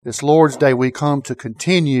This Lord's Day we come to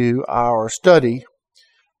continue our study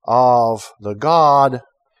of the God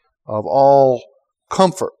of all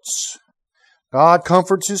comforts. God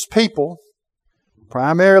comforts His people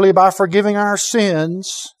primarily by forgiving our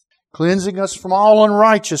sins, cleansing us from all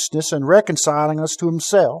unrighteousness, and reconciling us to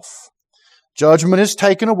Himself. Judgment is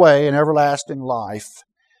taken away and everlasting life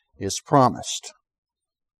is promised.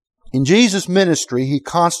 In Jesus' ministry, He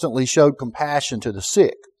constantly showed compassion to the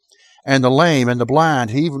sick and the lame and the blind.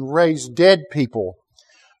 He even raised dead people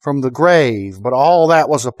from the grave. But all that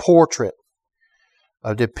was a portrait,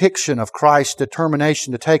 a depiction of Christ's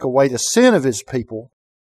determination to take away the sin of His people,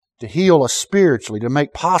 to heal us spiritually, to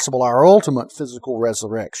make possible our ultimate physical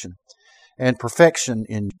resurrection and perfection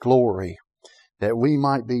in glory, that we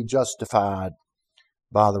might be justified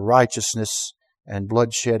by the righteousness and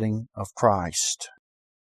bloodshedding of Christ.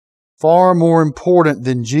 Far more important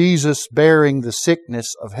than Jesus bearing the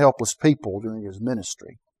sickness of helpless people during His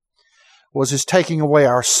ministry was His taking away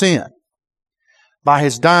our sin by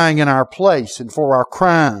His dying in our place and for our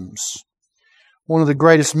crimes. One of the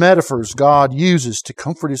greatest metaphors God uses to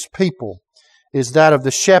comfort His people is that of the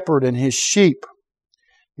shepherd and his sheep.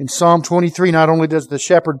 In Psalm 23, not only does the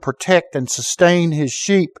shepherd protect and sustain his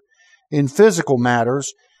sheep in physical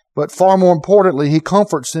matters, but far more importantly, he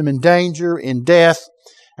comforts them in danger, in death,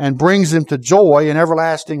 and brings them to joy and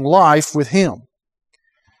everlasting life with Him.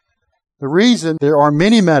 The reason there are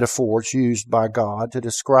many metaphors used by God to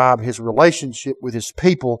describe His relationship with His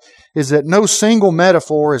people is that no single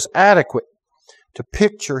metaphor is adequate to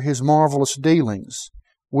picture His marvelous dealings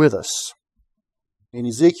with us. In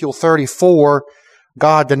Ezekiel 34,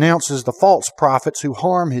 God denounces the false prophets who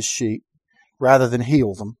harm His sheep rather than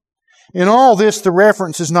heal them. In all this, the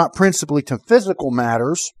reference is not principally to physical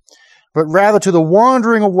matters, but rather to the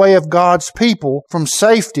wandering away of God's people from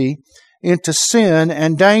safety into sin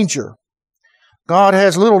and danger. God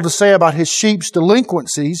has little to say about His sheep's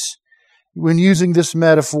delinquencies when using this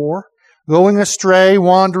metaphor, going astray,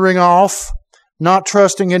 wandering off, not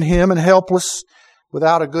trusting in Him, and helpless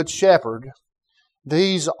without a good shepherd.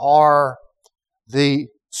 These are the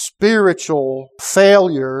spiritual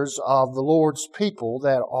failures of the Lord's people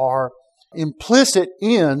that are implicit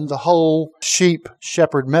in the whole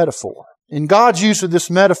sheep-shepherd metaphor. In God's use of this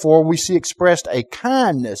metaphor, we see expressed a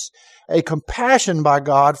kindness, a compassion by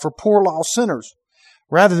God for poor lost sinners.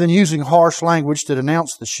 Rather than using harsh language to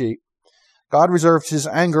denounce the sheep, God reserves His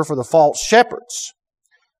anger for the false shepherds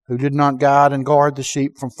who did not guide and guard the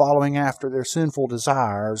sheep from following after their sinful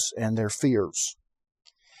desires and their fears.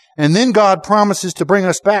 And then God promises to bring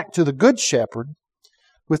us back to the good shepherd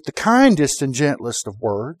with the kindest and gentlest of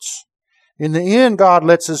words. In the end, God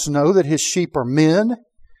lets us know that His sheep are men,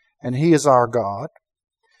 and He is our God.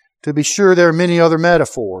 To be sure, there are many other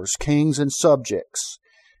metaphors, kings and subjects,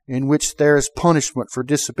 in which there is punishment for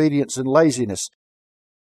disobedience and laziness.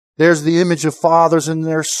 There's the image of fathers and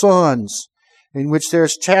their sons, in which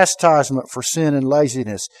there's chastisement for sin and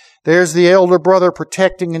laziness. There's the elder brother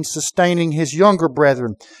protecting and sustaining his younger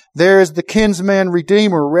brethren. There is the kinsman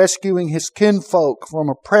redeemer rescuing his kinfolk from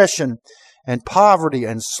oppression and poverty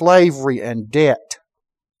and slavery and debt.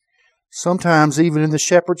 Sometimes even in the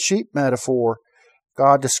shepherd-sheep metaphor,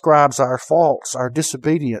 God describes our faults, our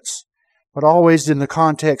disobedience, but always in the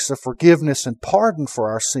context of forgiveness and pardon for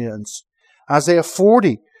our sins. Isaiah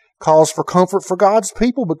 40 calls for comfort for God's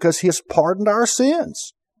people because He has pardoned our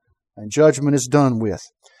sins and judgment is done with.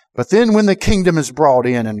 But then when the kingdom is brought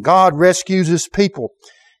in and God rescues His people,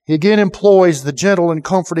 He again employs the gentle and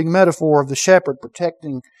comforting metaphor of the shepherd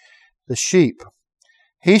protecting the sheep.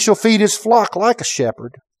 He shall feed His flock like a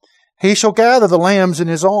shepherd. He shall gather the lambs in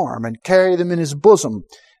His arm and carry them in His bosom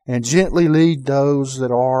and gently lead those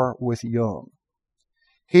that are with young.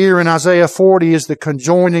 Here in Isaiah 40 is the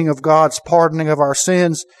conjoining of God's pardoning of our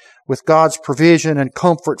sins with God's provision and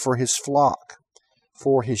comfort for His flock,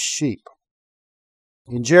 for His sheep.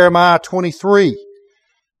 In Jeremiah 23,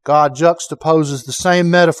 God juxtaposes the same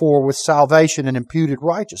metaphor with salvation and imputed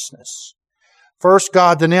righteousness. First,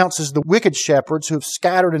 God denounces the wicked shepherds who have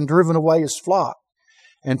scattered and driven away His flock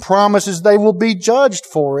and promises they will be judged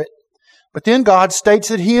for it. But then God states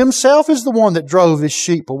that He Himself is the one that drove His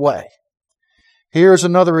sheep away. Here's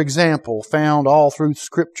another example found all through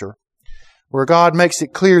Scripture where God makes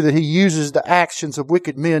it clear that He uses the actions of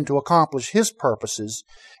wicked men to accomplish His purposes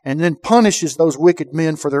and then punishes those wicked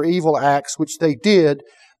men for their evil acts which they did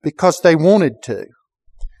because they wanted to.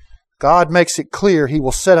 God makes it clear He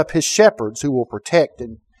will set up His shepherds who will protect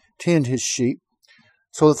and tend His sheep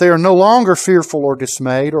so that they are no longer fearful or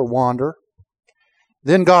dismayed or wander.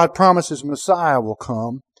 Then God promises Messiah will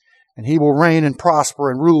come and He will reign and prosper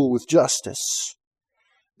and rule with justice.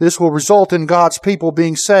 This will result in God's people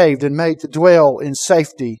being saved and made to dwell in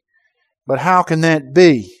safety. But how can that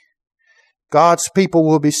be? God's people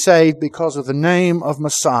will be saved because of the name of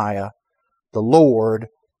Messiah, the Lord,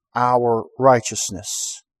 our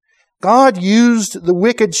righteousness. God used the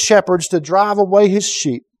wicked shepherds to drive away His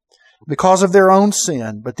sheep because of their own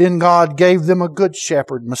sin. But then God gave them a good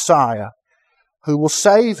shepherd, Messiah, who will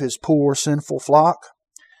save His poor sinful flock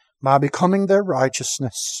by becoming their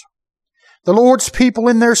righteousness. The Lord's people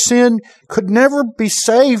in their sin could never be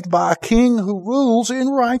saved by a king who rules in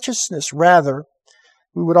righteousness. Rather,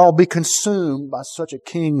 we would all be consumed by such a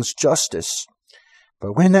king's justice.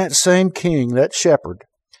 But when that same king, that shepherd,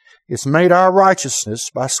 is made our righteousness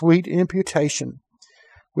by sweet imputation,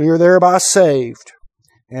 we are thereby saved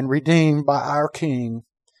and redeemed by our king,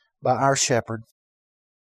 by our shepherd.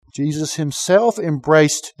 Jesus Himself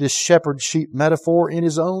embraced this shepherd-sheep metaphor in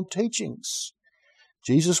His own teachings.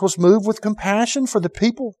 Jesus was moved with compassion for the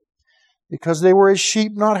people because they were His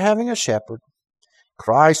sheep not having a shepherd.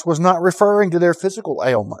 Christ was not referring to their physical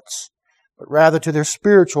ailments, but rather to their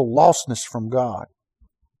spiritual lostness from God.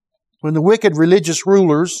 When the wicked religious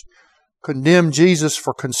rulers condemned Jesus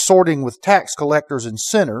for consorting with tax collectors and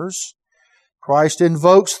sinners, Christ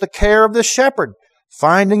invokes the care of the shepherd,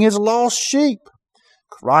 finding His lost sheep.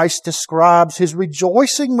 Christ describes His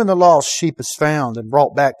rejoicing when the lost sheep is found and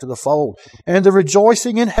brought back to the fold, and the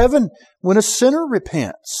rejoicing in heaven when a sinner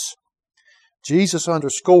repents. Jesus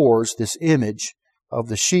underscores this image of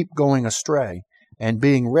the sheep going astray and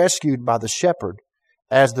being rescued by the shepherd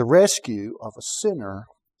as the rescue of a sinner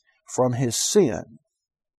from his sin.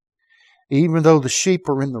 Even though the sheep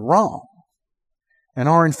are in the wrong and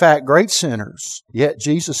are in fact great sinners, yet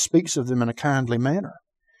Jesus speaks of them in a kindly manner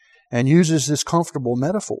and uses this comfortable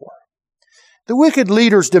metaphor. The wicked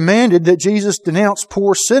leaders demanded that Jesus denounce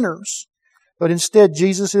poor sinners, but instead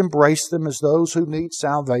Jesus embraced them as those who need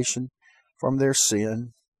salvation from their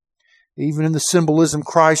sin. Even in the symbolism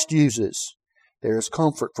Christ uses, there is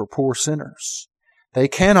comfort for poor sinners. They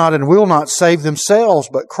cannot and will not save themselves,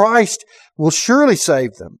 but Christ will surely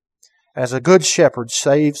save them, as a good shepherd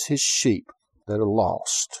saves his sheep that are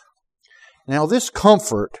lost. Now, this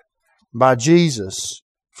comfort by Jesus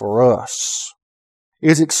for us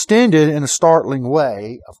is extended in a startling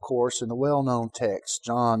way, of course, in the well-known text,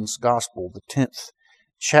 John's Gospel, the 10th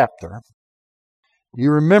chapter. You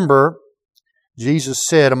remember, Jesus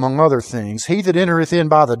said, among other things, "He that entereth in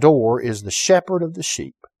by the door is the shepherd of the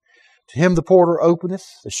sheep. To him the porter openeth,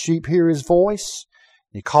 the sheep hear his voice.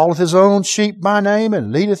 He calleth his own sheep by name,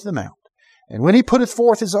 and leadeth them out. And when he putteth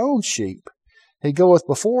forth his own sheep, he goeth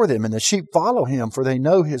before them, and the sheep follow him, for they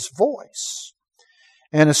know his voice.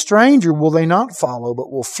 And a stranger will they not follow,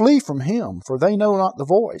 but will flee from him, for they know not the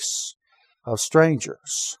voice of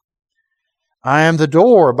strangers. I am the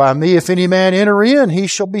door. By me if any man enter in, he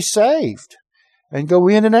shall be saved, and go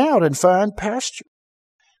in and out, and find pasture.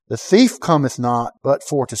 The thief cometh not, but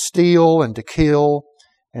for to steal, and to kill,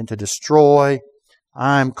 and to destroy.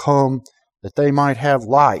 I am come that they might have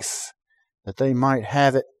life, that they might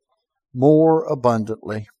have it more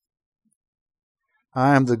abundantly.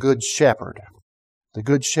 I am the good shepherd. The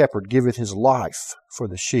good shepherd giveth his life for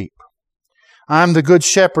the sheep. I am the good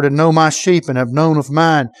shepherd, and know my sheep, and have known of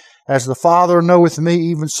mine. As the Father knoweth me,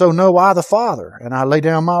 even so know I the Father, and I lay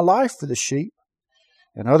down my life for the sheep.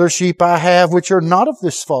 And other sheep I have which are not of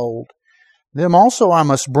this fold. Them also I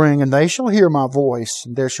must bring, and they shall hear my voice,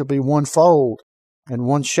 and there shall be one fold and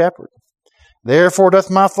one shepherd. Therefore doth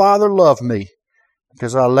my Father love me,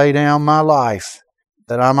 because I lay down my life,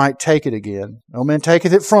 that I might take it again. No man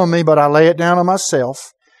taketh it from me, but I lay it down of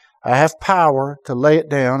myself. I have power to lay it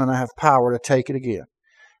down, and I have power to take it again.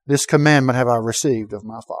 This commandment have I received of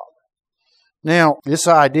my Father." Now, this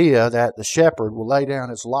idea that the shepherd will lay down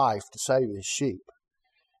his life to save his sheep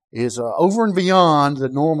is over and beyond the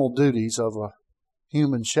normal duties of a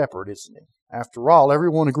human shepherd, isn't it? After all,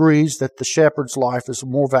 everyone agrees that the shepherd's life is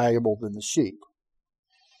more valuable than the sheep.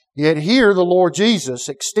 Yet here the Lord Jesus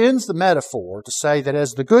extends the metaphor to say that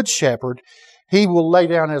as the good shepherd, he will lay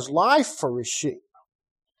down his life for his sheep,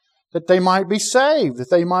 that they might be saved, that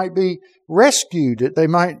they might be rescued, that they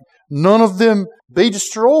might none of them be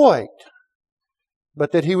destroyed,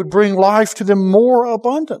 but that he would bring life to them more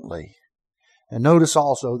abundantly. And notice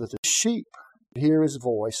also that the sheep hear his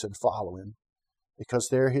voice and follow him, because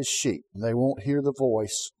they're his sheep, and they won't hear the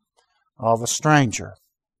voice of a stranger.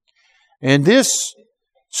 And this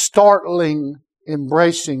startling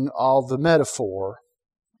embracing of the metaphor,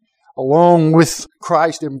 along with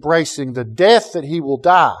Christ embracing the death that he will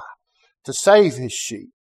die to save his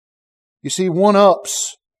sheep, you see,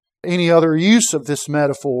 one-ups any other use of this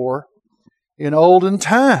metaphor in olden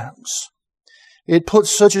times. It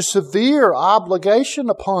puts such a severe obligation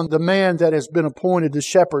upon the man that has been appointed the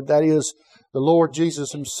shepherd, that is, the Lord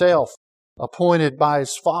Jesus Himself, appointed by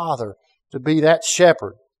His Father to be that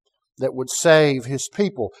shepherd that would save His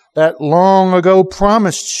people, that long ago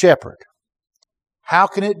promised shepherd. How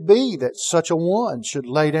can it be that such a one should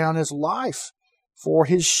lay down his life for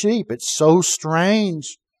his sheep? It's so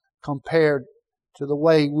strange compared to the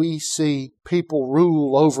way we see people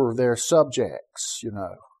rule over their subjects,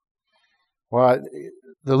 Well,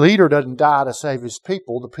 the leader doesn't die to save his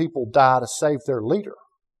people. The people die to save their leader.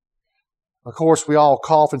 Of course, we all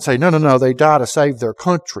cough and say, no, they die to save their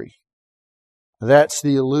country. That's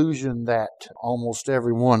the illusion that almost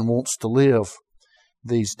everyone wants to live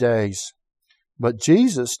these days. But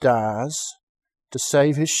Jesus dies to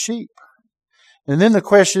save His sheep. And then the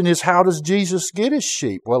question is, how does Jesus get His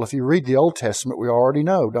sheep? Well, if you read the Old Testament, we already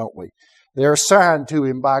know, don't we? They're assigned to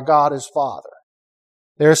Him by God His Father.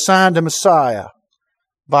 They're assigned to Messiah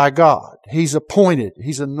by God. He's appointed,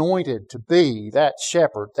 He's anointed to be that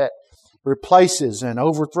shepherd that replaces and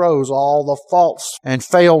overthrows all the false and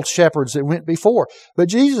failed shepherds that went before. But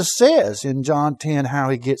Jesus says in John 10 how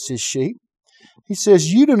He gets His sheep. He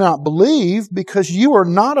says, "You do not believe because you are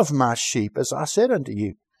not of my sheep, as I said unto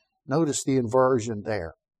you." Notice the inversion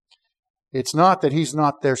there. It's not that He's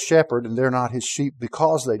not their shepherd and they're not His sheep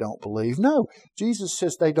because they don't believe. No, Jesus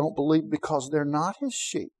says they don't believe because they're not His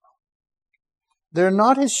sheep. They're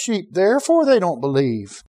not His sheep, therefore they don't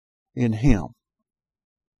believe in Him.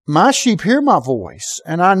 My sheep hear my voice,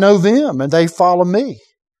 and I know them, and they follow me.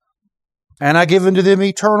 And I give unto them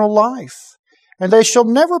eternal life, and they shall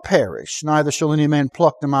never perish, neither shall any man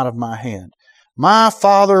pluck them out of my hand. My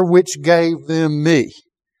Father which gave them me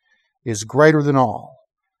is greater than all,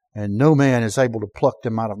 and no man is able to pluck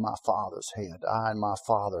them out of my Father's hand. I and my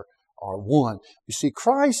Father are one. You see,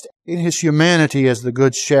 Christ in His humanity as the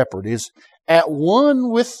Good Shepherd is at one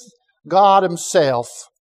with God Himself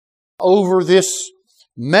over this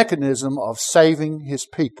mechanism of saving His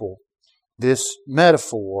people. This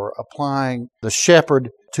metaphor applying the shepherd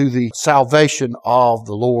to the salvation of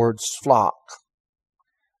the Lord's flock.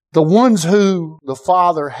 The ones who the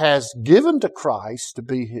Father has given to Christ to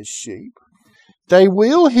be His sheep, they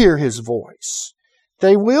will hear His voice.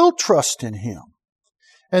 They will trust in Him.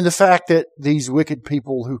 And the fact that these wicked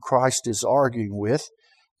people who Christ is arguing with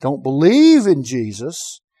don't believe in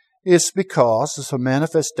Jesus is because it's a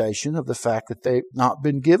manifestation of the fact that they've not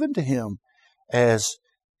been given to Him as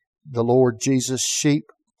the Lord Jesus' sheep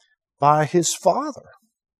by His Father.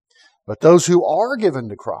 But those who are given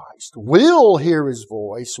to Christ will hear His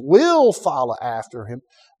voice, will follow after Him,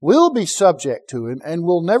 will be subject to Him, and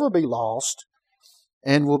will never be lost,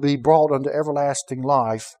 and will be brought unto everlasting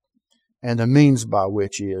life. And the means by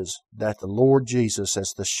which is that the Lord Jesus,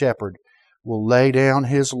 as the shepherd, will lay down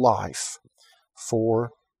His life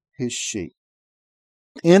for His sheep.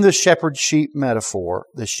 In the shepherd-sheep metaphor,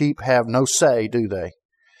 the sheep have no say, do they?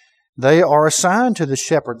 They are assigned to the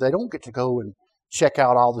shepherd. They don't get to go and check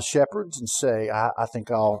out all the shepherds and say, I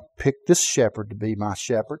think I'll pick this shepherd to be my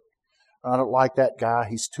shepherd. I don't like that guy.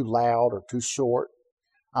 He's too loud or too short.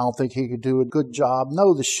 I don't think he could do a good job.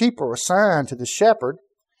 No, the sheep are assigned to the shepherd.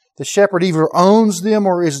 The shepherd either owns them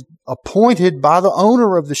or is appointed by the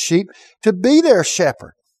owner of the sheep to be their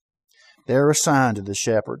shepherd. They're assigned to the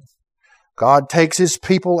shepherd. God takes His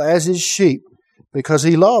people as His sheep because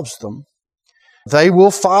He loves them. They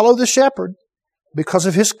will follow the shepherd because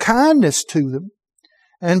of His kindness to them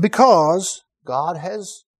and because God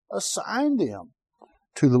has assigned them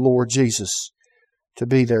to the Lord Jesus to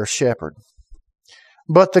be their shepherd.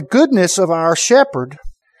 But the goodness of our shepherd,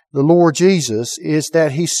 the Lord Jesus, is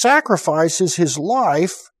that He sacrifices His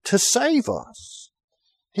life to save us.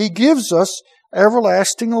 He gives us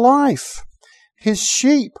everlasting life. His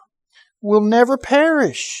sheep will never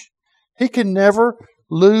perish. He can never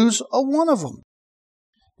lose a one of them.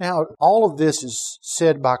 Now, all of this is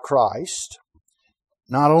said by Christ,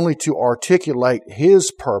 not only to articulate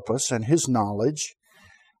His purpose and His knowledge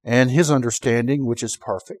and His understanding, which is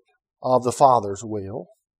perfect, of the Father's will,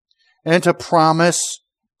 and to promise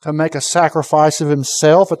to make a sacrifice of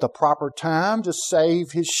Himself at the proper time to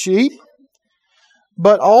save His sheep,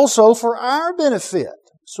 but also for our benefit,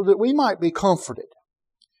 so that we might be comforted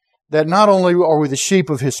that not only are we the sheep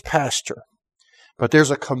of His pasture, but there's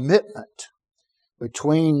a commitment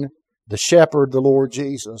between the shepherd, the Lord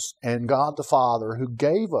Jesus, and God the Father who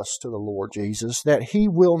gave us to the Lord Jesus, that He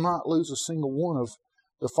will not lose a single one of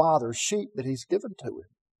the Father's sheep that He's given to Him.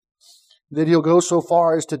 That He'll go so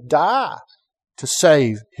far as to die to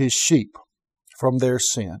save His sheep from their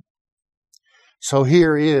sin. So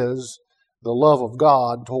here is the love of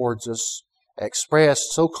God towards us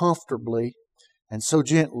expressed so comfortably and so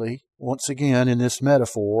gently, once again, in this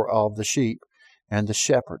metaphor of the sheep and the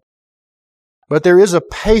shepherd. But there is a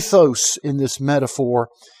pathos in this metaphor,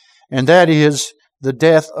 and that is the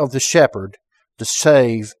death of the shepherd to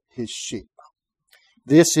save his sheep.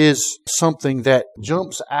 This is something that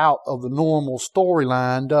jumps out of the normal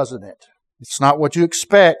storyline, doesn't it? It's not what you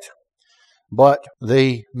expect, but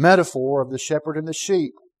the metaphor of the shepherd and the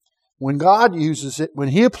sheep, when God uses it, when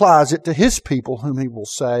He applies it to His people whom He will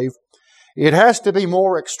save, it has to be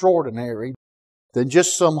more extraordinary than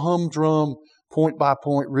just some humdrum,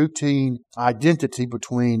 point-by-point routine identity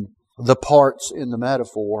between the parts in the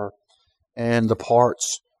metaphor and the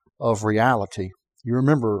parts of reality. You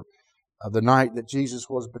remember the night that Jesus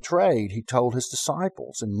was betrayed, He told His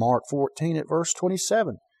disciples in Mark 14 at verse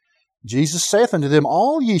 27, Jesus saith unto them,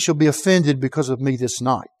 All ye shall be offended because of me this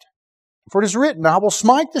night. For it is written, I will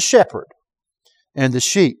smite the shepherd, and the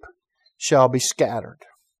sheep shall be scattered.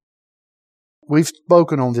 We've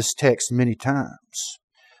spoken on this text many times,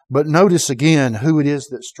 but notice again who it is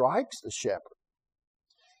that strikes the shepherd.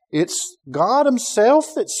 It's God Himself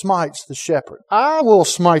that smites the shepherd. I will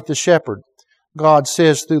smite the shepherd, God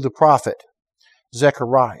says through the prophet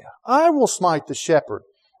Zechariah. I will smite the shepherd,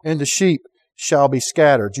 and the sheep shall be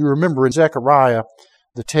scattered. You remember in Zechariah,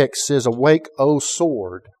 the text says, Awake, O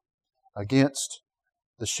sword, against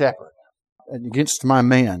the shepherd, and against my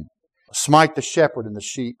man. Smite the shepherd, and the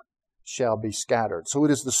sheep shall be scattered. So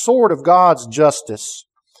it is the sword of God's justice,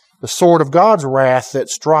 the sword of God's wrath that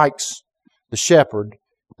strikes the shepherd,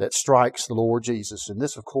 that strikes the Lord Jesus. And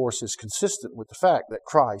this, of course, is consistent with the fact that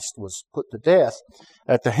Christ was put to death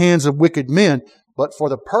at the hands of wicked men, but for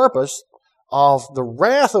the purpose of the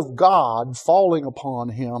wrath of God falling upon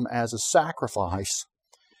Him as a sacrifice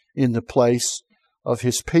in the place of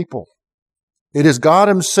His people. It is God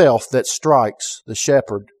Himself that strikes the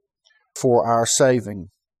shepherd for our saving.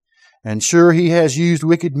 And sure, He has used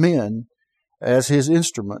wicked men as His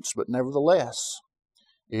instruments, but nevertheless,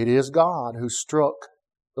 it is God who struck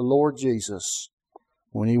the Lord Jesus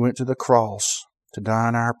when He went to the cross to die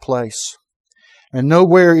in our place. And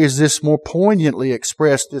nowhere is this more poignantly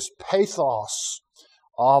expressed, this pathos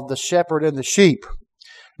of the shepherd and the sheep.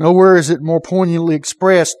 Nowhere is it more poignantly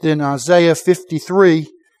expressed than Isaiah 53.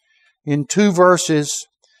 In 2 verses,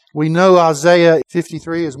 we know Isaiah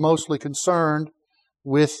 53 is mostly concerned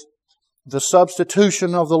with the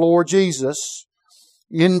substitution of the Lord Jesus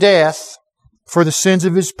in death for the sins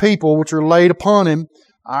of His people, which are laid upon Him.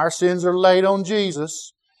 Our sins are laid on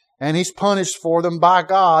Jesus, and He's punished for them by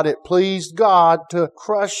God. It pleased God to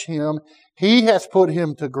crush Him. He hath put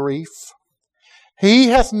Him to grief. He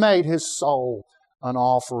hath made His soul an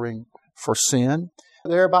offering for sin.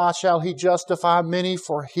 Thereby shall He justify many,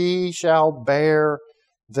 for He shall bear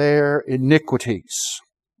their iniquities.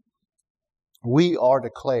 We are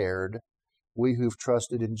declared, we who've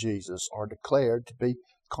trusted in Jesus, are declared to be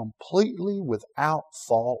completely without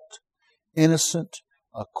fault, innocent,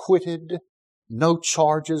 acquitted, no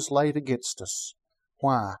charges laid against us.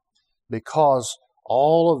 Why? Because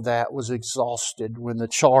all of that was exhausted when the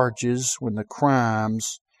charges, when the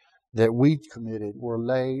crimes that we committed were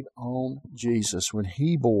laid on Jesus, when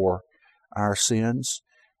He bore our sins.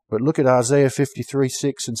 But look at Isaiah 53,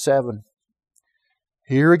 6 and 7.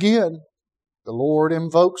 Here again, the Lord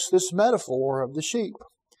invokes this metaphor of the sheep.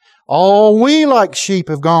 All we like sheep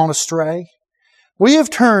have gone astray. We have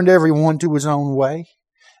turned every one to his own way.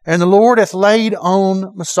 And the Lord hath laid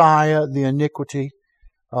on Messiah the iniquity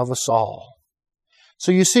of us all.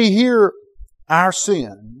 So you see here, our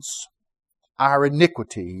sins, our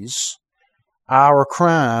iniquities, our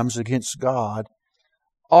crimes against God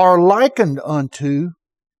are likened unto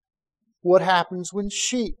what happens when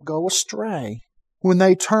sheep go astray, when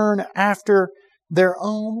they turn after their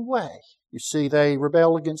own way. You see, they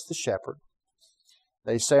rebel against the shepherd.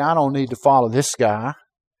 They say, I don't need to follow this guy.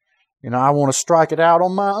 I want to strike it out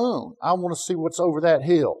on my own. I want to see what's over that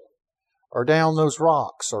hill, or down those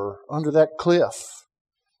rocks, or under that cliff,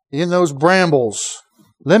 in those brambles.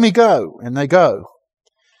 Let me go. And they go.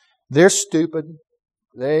 They're stupid.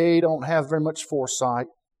 They don't have very much foresight.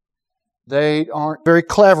 They aren't very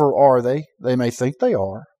clever, are they? They may think they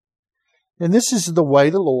are. And this is the way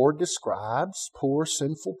the Lord describes poor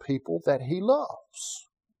sinful people that He loves.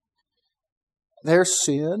 Their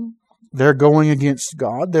sin, their going against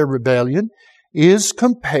God, their rebellion, is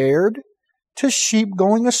compared to sheep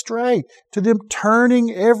going astray, to them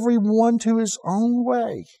turning every one to his own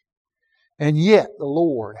way. And yet the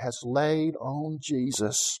Lord has laid on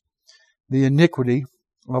Jesus the iniquity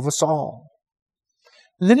of us all.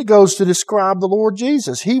 And then it goes to describe the Lord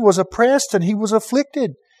Jesus. He was oppressed and He was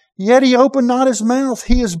afflicted, yet He opened not His mouth.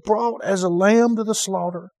 He is brought as a lamb to the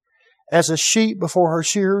slaughter, As a sheep before her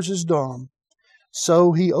shearers is dumb,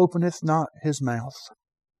 so he openeth not his mouth.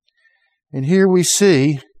 And here we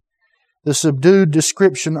see the subdued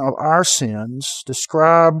description of our sins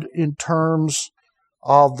described in terms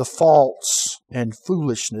of the faults and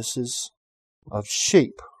foolishnesses of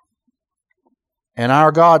sheep. And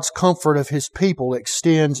our God's comfort of His people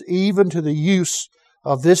extends even to the use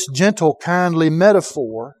of this gentle, kindly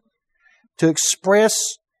metaphor to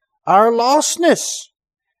express our lostness,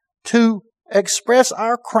 to express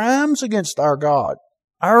our crimes against our God,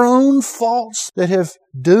 our own faults that have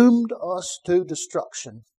doomed us to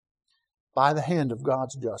destruction by the hand of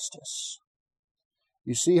God's justice.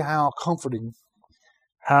 You see how comforting,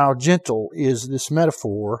 how gentle is this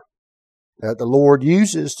metaphor that the Lord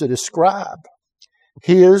uses to describe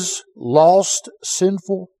His lost,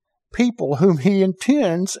 sinful people whom He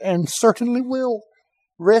intends and certainly will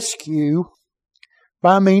rescue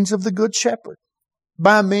by means of the Good Shepherd,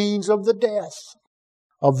 by means of the death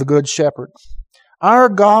of the Good Shepherd. Our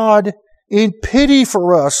God, in pity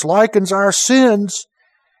for us, likens our sins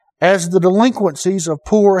as the delinquencies of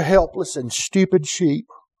poor, helpless, and stupid sheep.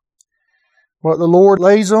 But the Lord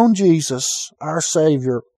lays on Jesus, our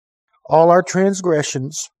Savior, all our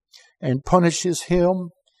transgressions and punishes Him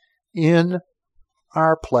in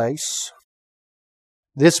our place.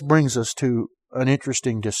 This brings us to an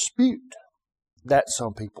interesting dispute that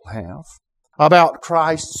some people have about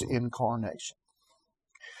Christ's incarnation.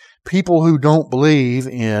 People who don't believe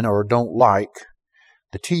in or don't like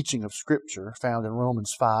the teaching of Scripture found in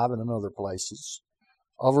Romans 5 and in other places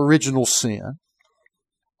of original sin,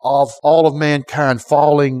 of all of mankind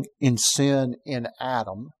falling in sin in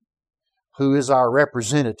Adam, who is our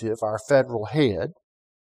representative, our federal head,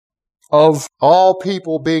 of all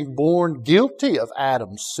people being born guilty of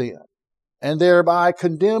Adam's sin and thereby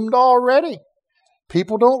condemned already.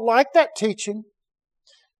 People don't like that teaching.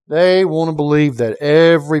 They want to believe that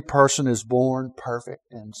every person is born perfect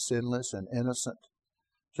and sinless and innocent,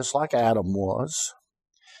 just like Adam was.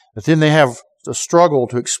 But then they have the struggle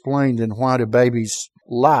to explain then why do babies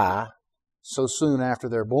lie so soon after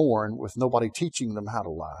they're born with nobody teaching them how to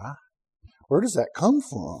lie. Where does that come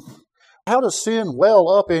from? How does sin well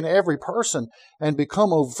up in every person and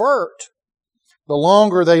become overt the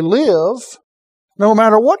longer they live, no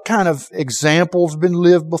matter what kind of example's been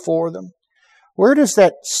lived before them? Where does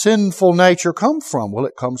that sinful nature come from? Well,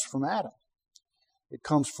 it comes from Adam. It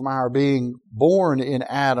comes from our being born in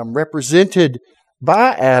Adam, represented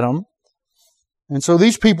by Adam. And so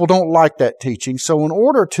these people don't like that teaching. So in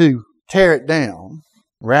order to tear it down,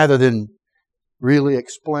 rather than really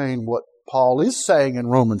explain what Paul is saying in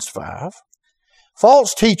Romans 5,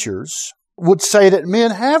 false teachers would say that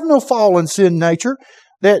men have no fallen sin nature,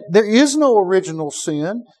 that there is no original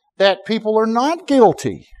sin, that people are not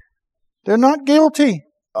guilty. They're not guilty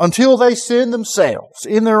until they sin themselves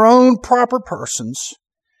in their own proper persons.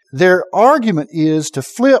 Their argument is to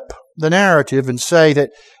flip the narrative and say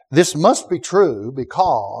that this must be true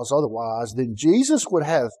because otherwise then Jesus would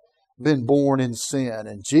have been born in sin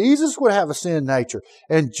and Jesus would have a sin nature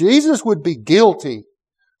and Jesus would be guilty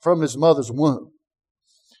from His mother's womb.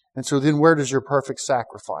 And so then where does your perfect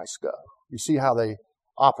sacrifice go? You see how they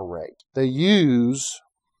operate. They use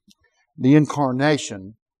the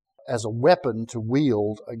incarnation as a weapon to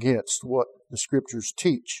wield against what the Scriptures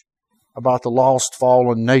teach about the lost,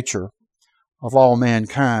 fallen nature of all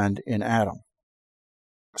mankind in Adam.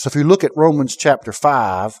 So if you look at Romans chapter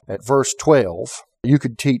 5 at verse 12, you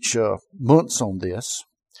could teach months on this.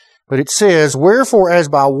 But it says, "Wherefore as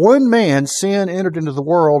by one man sin entered into the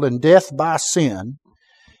world, and death by sin,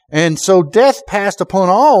 and so death passed upon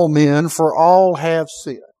all men, for all have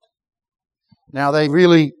sinned." Now they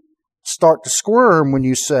really start to squirm when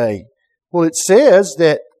you say, well, it says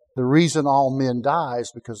that the reason all men die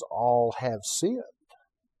is because all have sinned.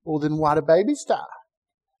 Well, then why do babies die?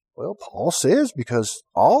 Well, Paul says because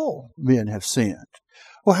all men have sinned.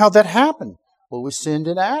 Well, how'd that happen? Well, we sinned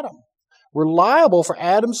in Adam. We're liable for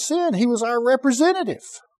Adam's sin. He was our representative.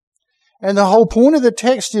 And the whole point of the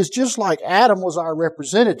text is just like Adam was our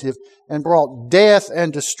representative and brought death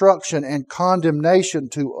and destruction and condemnation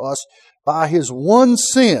to us by his one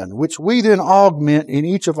sin, which we then augment in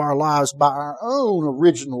each of our lives by our own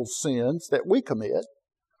original sins that we commit.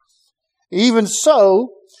 Even so,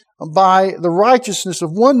 by the righteousness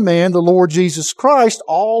of one man, the Lord Jesus Christ,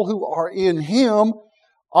 all who are in Him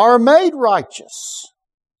are made righteous.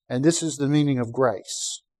 And this is the meaning of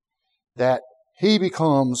grace, that He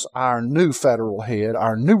becomes our new federal head,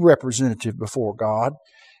 our new representative before God.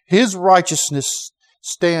 His righteousness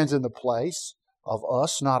stands in the place of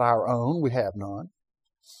us, not our own. We have none.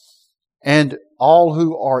 And all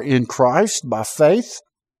who are in Christ by faith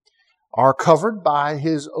are covered by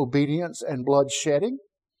His obedience and blood shedding,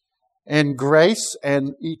 and grace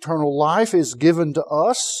and eternal life is given to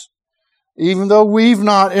us, even though we've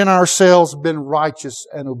not in ourselves been righteous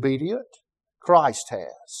and obedient. Christ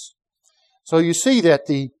has. So you see that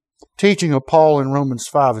the teaching of Paul in Romans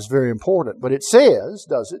 5 is very important. But it says,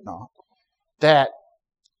 does it not, that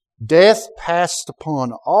death passed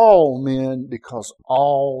upon all men because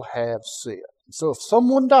all have sinned. So if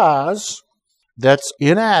someone dies that's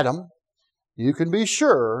in Adam, you can be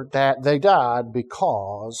sure that they died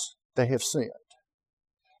because they have sinned.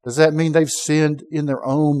 Does that mean they've sinned in their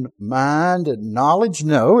own mind and knowledge?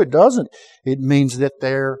 No, it doesn't. It means that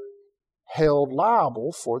they're held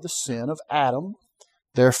liable for the sin of Adam,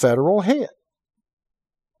 their federal head.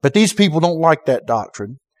 But these people don't like that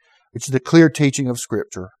doctrine, which is the clear teaching of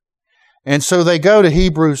Scripture. And so they go to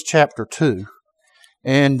Hebrews chapter 2,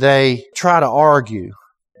 and they try to argue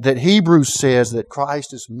that Hebrews says that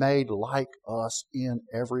Christ is made like us in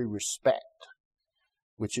every respect,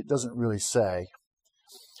 which it doesn't really say.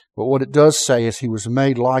 But what it does say is He was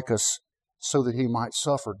made like us so that He might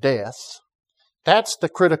suffer death. That's the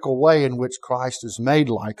critical way in which Christ is made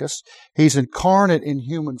like us. He's incarnate in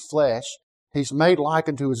human flesh. He's made like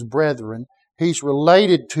unto His brethren. He's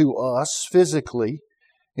related to us physically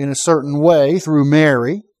in a certain way through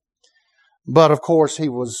Mary. But of course, He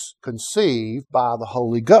was conceived by the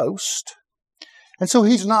Holy Ghost. And so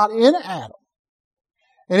He's not in Adam.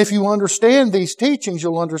 And if you understand these teachings,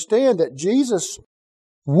 you'll understand that Jesus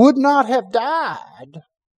would not have died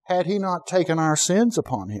had He not taken our sins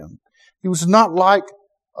upon Him. He was not like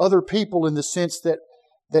other people in the sense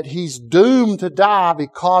that He's doomed to die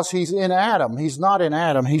because He's in Adam. He's not in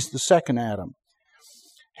Adam. He's the second Adam.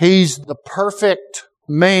 He's the perfect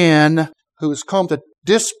man who has come to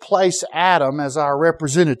displace Adam as our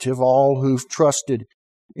representative, all who've trusted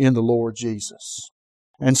in the Lord Jesus.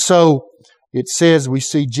 And so it says we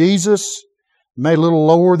see Jesus made a little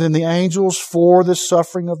lower than the angels for the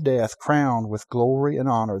suffering of death, crowned with glory and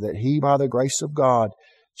honor, that He, by the grace of God,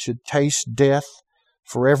 should taste death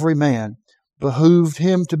for every man. Behooved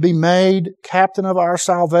Him to be made captain of our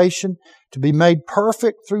salvation, to be made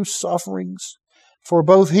perfect through sufferings. For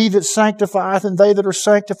both He that sanctifieth and they that are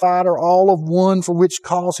sanctified are all of one, for which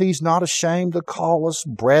cause He's not ashamed to call us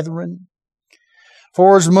brethren.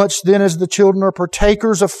 For as much then as the children are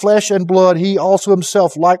partakers of flesh and blood, He also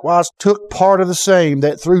Himself likewise took part of the same,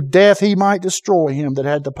 that through death He might destroy him that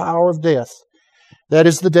had the power of death, that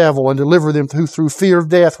is the devil, and deliver them who through fear of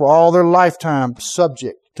death were all their lifetime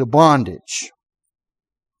subject to bondage.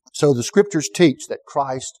 So the Scriptures teach that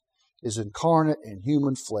Christ is incarnate in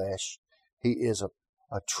human flesh. He is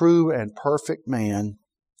a true and perfect man.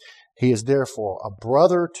 He is therefore a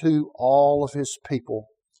brother to all of His people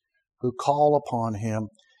who call upon Him.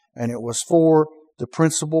 And it was for the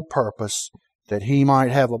principal purpose that He might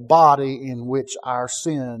have a body in which our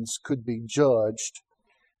sins could be judged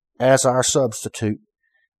as our substitute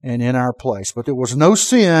and in our place. But there was no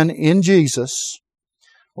sin in Jesus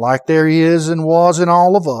like there is and was in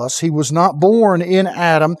all of us. He was not born in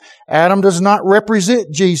Adam. Adam does not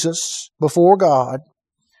represent Jesus before God.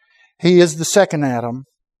 He is the second Adam.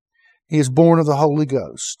 He is born of the Holy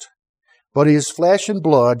Ghost. But He is flesh and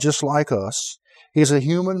blood just like us. He has a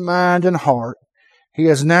human mind and heart. He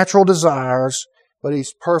has natural desires, but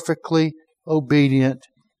He's perfectly obedient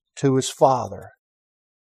to His Father.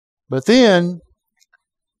 But then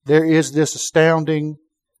there is this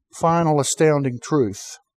final astounding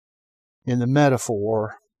truth in the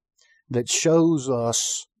metaphor that shows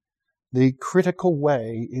us the critical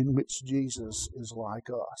way in which Jesus is like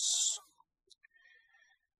us.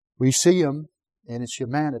 We see Him in His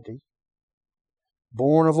humanity,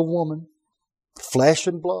 born of a woman, flesh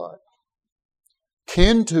and blood,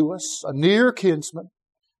 kin to us, a near kinsman,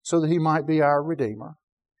 so that He might be our Redeemer.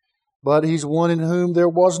 But He's one in whom there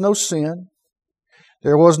was no sin.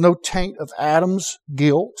 There was no taint of Adam's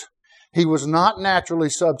guilt. He was not naturally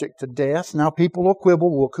subject to death. Now people will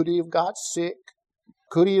quibble, well, could He have got sick?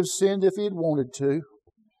 Could He have sinned if He had wanted to?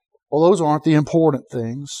 Well, those aren't the important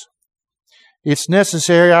things. It's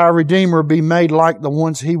necessary our Redeemer be made like the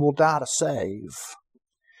ones He will die to save.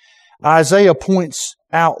 Isaiah points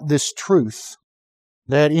out this truth,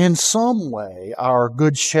 that in some way our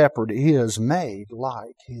Good Shepherd is made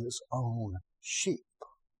like His own sheep.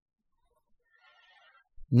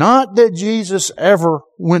 Not that Jesus ever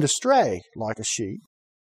went astray like a sheep.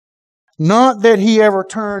 Not that He ever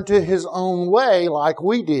turned to His own way like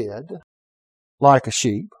we did, like a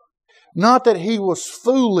sheep. Not that He was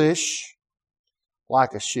foolish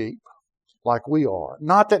like a sheep, like we are.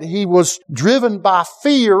 Not that He was driven by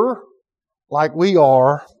fear like we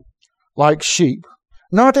are, like sheep.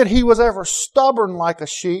 Not that He was ever stubborn like a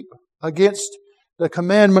sheep against the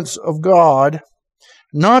commandments of God.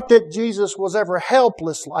 Not that Jesus was ever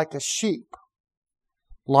helpless like a sheep,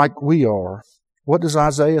 like we are. What does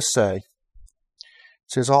Isaiah say? It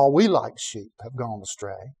says, all we like sheep have gone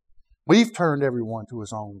astray. We've turned everyone to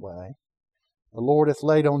his own way. The Lord hath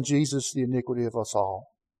laid on Jesus the iniquity of us all.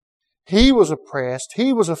 He was oppressed,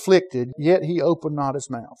 He was afflicted, yet He opened not His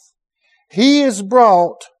mouth. He is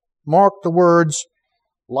brought, mark the words,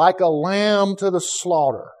 like a lamb to the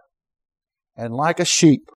slaughter, and like a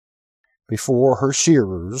sheep before her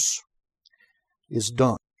shearers is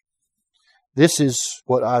dumb. This is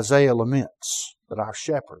what Isaiah laments, that our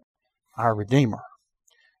shepherd, our Redeemer,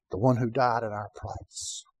 the one who died in our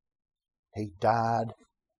place, He died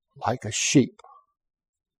like a sheep.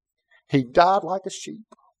 He died like a sheep.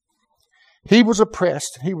 He was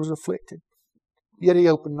oppressed, He was afflicted, yet He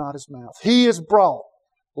opened not His mouth. He is brought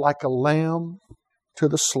like a lamb to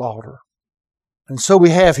the slaughter. And so we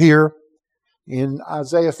have here in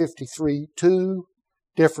Isaiah 53 two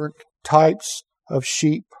different types of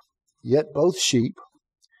sheep, yet both sheep.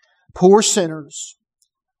 Poor sinners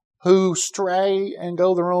who stray and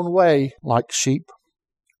go their own way like sheep.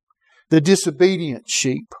 The disobedient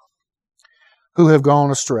sheep who have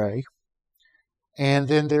gone astray. And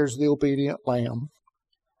then there's the obedient lamb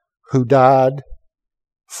who died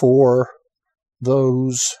for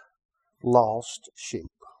those lost sheep.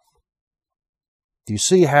 Do you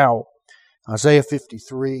see how Isaiah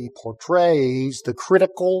 53 portrays the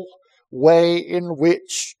critical way in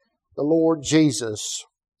which the Lord Jesus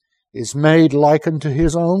is made like unto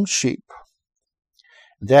His own sheep?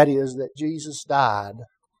 That is, that Jesus died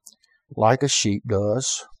like a sheep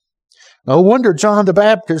does. No wonder John the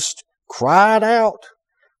Baptist cried out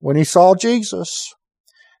when he saw Jesus,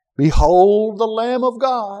 behold the Lamb of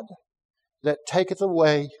God that taketh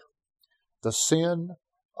away the sin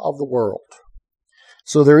of the world.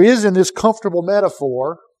 So there is in this comfortable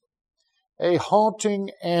metaphor a haunting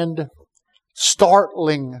and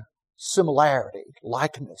startling similarity,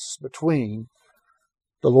 likeness between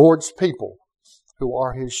the Lord's people who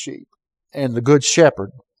are His sheep and the Good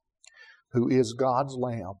Shepherd who is God's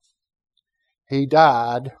Lamb. He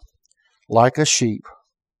died like a sheep,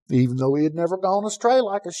 even though He had never gone astray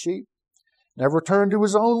like a sheep, never turned to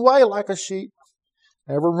His own way like a sheep,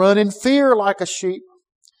 never run in fear like a sheep,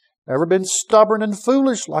 never been stubborn and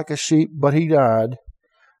foolish like a sheep, but He died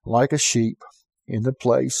like a sheep in the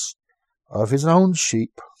place of His own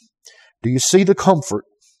sheep. Do you see the comfort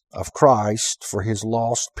of Christ for His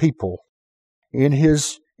lost people in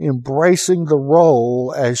His embracing the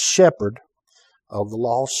role as shepherd of the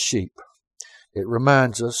lost sheep? It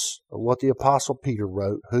reminds us of what the Apostle Peter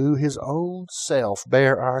wrote, who His own self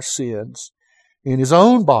bare our sins in His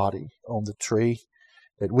own body on the tree,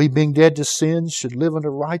 that we being dead to sins should live unto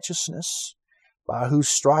righteousness, by whose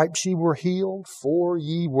stripes ye were healed, for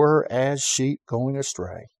ye were as sheep going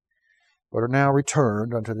astray, but are now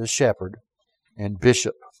returned unto the shepherd and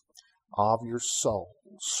bishop of your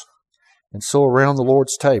souls. And so around the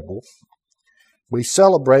Lord's table, we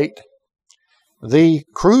celebrate the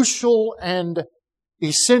crucial and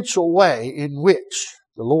essential way in which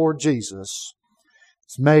the Lord Jesus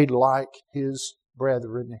is made like His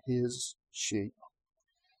brethren, His sheep.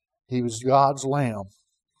 He was God's Lamb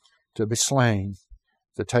to be slain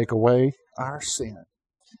to take away our sin.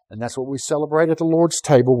 And that's what we celebrate at the Lord's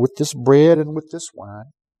table with this bread and with this wine.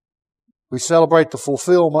 We celebrate the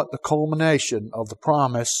fulfillment, the culmination of the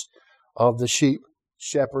promise of the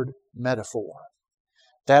sheep-shepherd metaphor.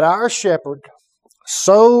 That our shepherd,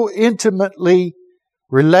 so intimately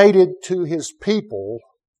related to His people,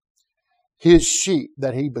 His sheep,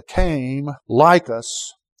 that He became like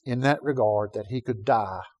us in that regard, that He could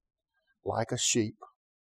die like a sheep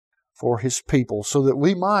for His people, so that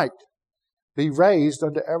we might be raised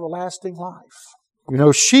unto everlasting life. You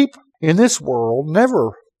know, sheep in this world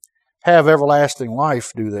never have everlasting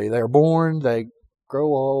life, do they? They're born, they grow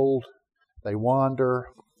old, they wander,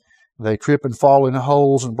 they trip and fall in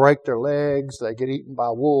holes and break their legs, they get eaten by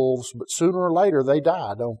wolves, but sooner or later they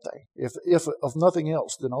die, don't they? If of nothing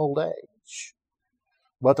else than old age.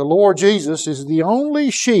 But the Lord Jesus is the only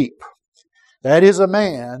sheep that is a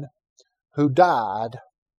man who died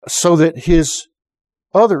so that His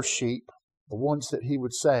other sheep, the ones that He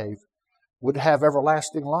would save, would have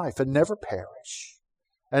everlasting life and never perish.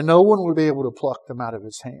 And no one would be able to pluck them out of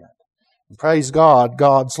His hand. And praise God,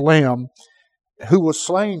 God's Lamb, who was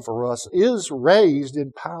slain for us, is raised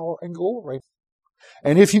in power and glory.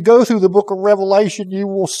 And if you go through the book of Revelation, you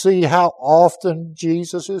will see how often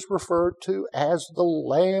Jesus is referred to as the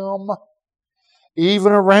Lamb,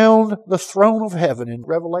 even around the throne of heaven in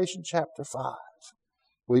Revelation chapter 5.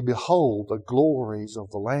 we behold the glories of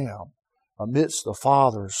the Lamb amidst the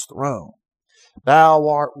Father's throne. Thou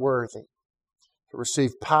art worthy to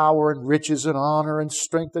receive power and riches and honor and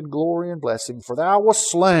strength and glory and blessing, for Thou wast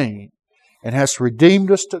slain and hast redeemed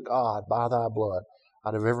us to God by Thy blood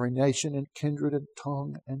out of every nation and kindred and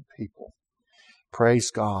tongue and people. Praise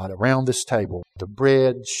God. Around this table, the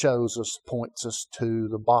bread shows us, points us to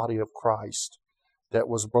the body of Christ that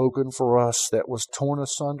was broken for us, that was torn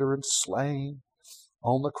asunder and slain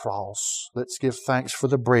on the cross. Let's give thanks for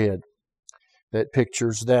the bread that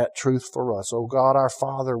pictures that truth for us. O God, our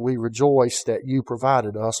Father, we rejoice that You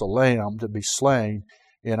provided us a lamb to be slain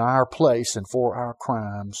in our place and for our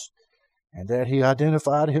crimes, and that He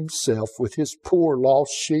identified Himself with His poor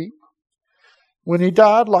lost sheep when He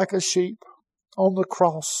died like a sheep on the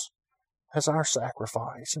cross as our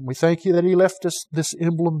sacrifice. And we thank You that He left us this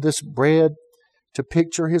emblem, this bread, to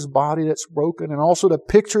picture His body that's broken, and also to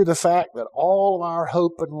picture the fact that all of our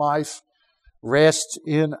hope in life rests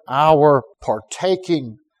in our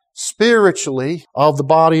partaking spiritually of the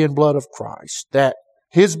body and blood of Christ, that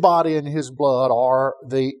His body and His blood are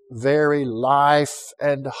the very life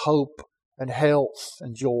and hope and health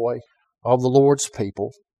and joy of the Lord's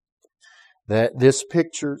people, that this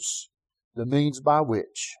pictures the means by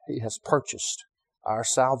which He has purchased our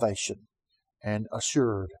salvation and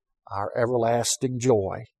assured our everlasting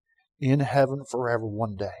joy in heaven forever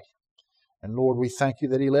one day. And Lord, we thank You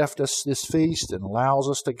that He left us this feast and allows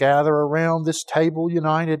us to gather around this table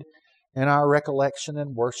united in our recollection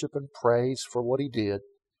and worship and praise for what He did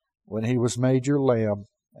when He was made Your Lamb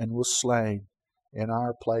and was slain in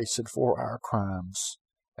our place and for our crimes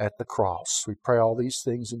at the cross. We pray all these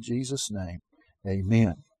things in Jesus' name.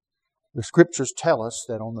 Amen. The Scriptures tell us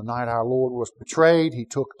that on the night our Lord was betrayed, He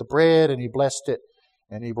took the bread and He blessed it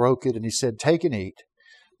and He broke it and He said, "Take and eat.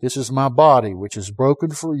 This is My body which is broken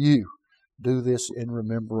for you. Do this in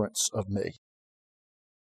remembrance of Me."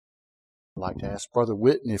 I'd like to ask Brother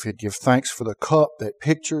Whitten if he'd give thanks for the cup that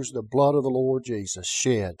pictures the blood of the Lord Jesus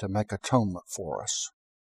shed to make atonement for us.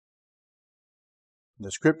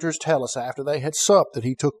 The Scriptures tell us after they had supped that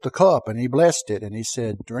He took the cup and He blessed it and He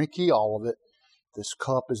said, "Drink ye all of it. This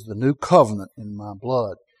cup is the new covenant in My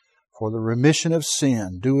blood for the remission of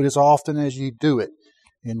sin. Do it as often as ye do it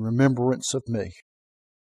in remembrance of Me."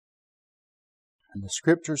 And the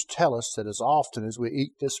Scriptures tell us that as often as we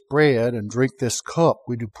eat this bread and drink this cup,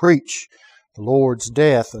 we do preach the Lord's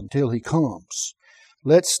death until He comes.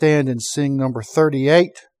 Let's stand and sing number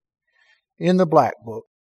 38 in the Black Book.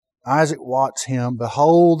 Isaac Watts' hymn,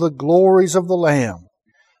 "Behold the glories of the Lamb.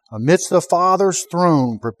 Amidst the Father's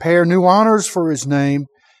throne, prepare new honors for His name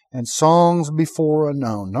and songs before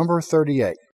unknown." Number 38.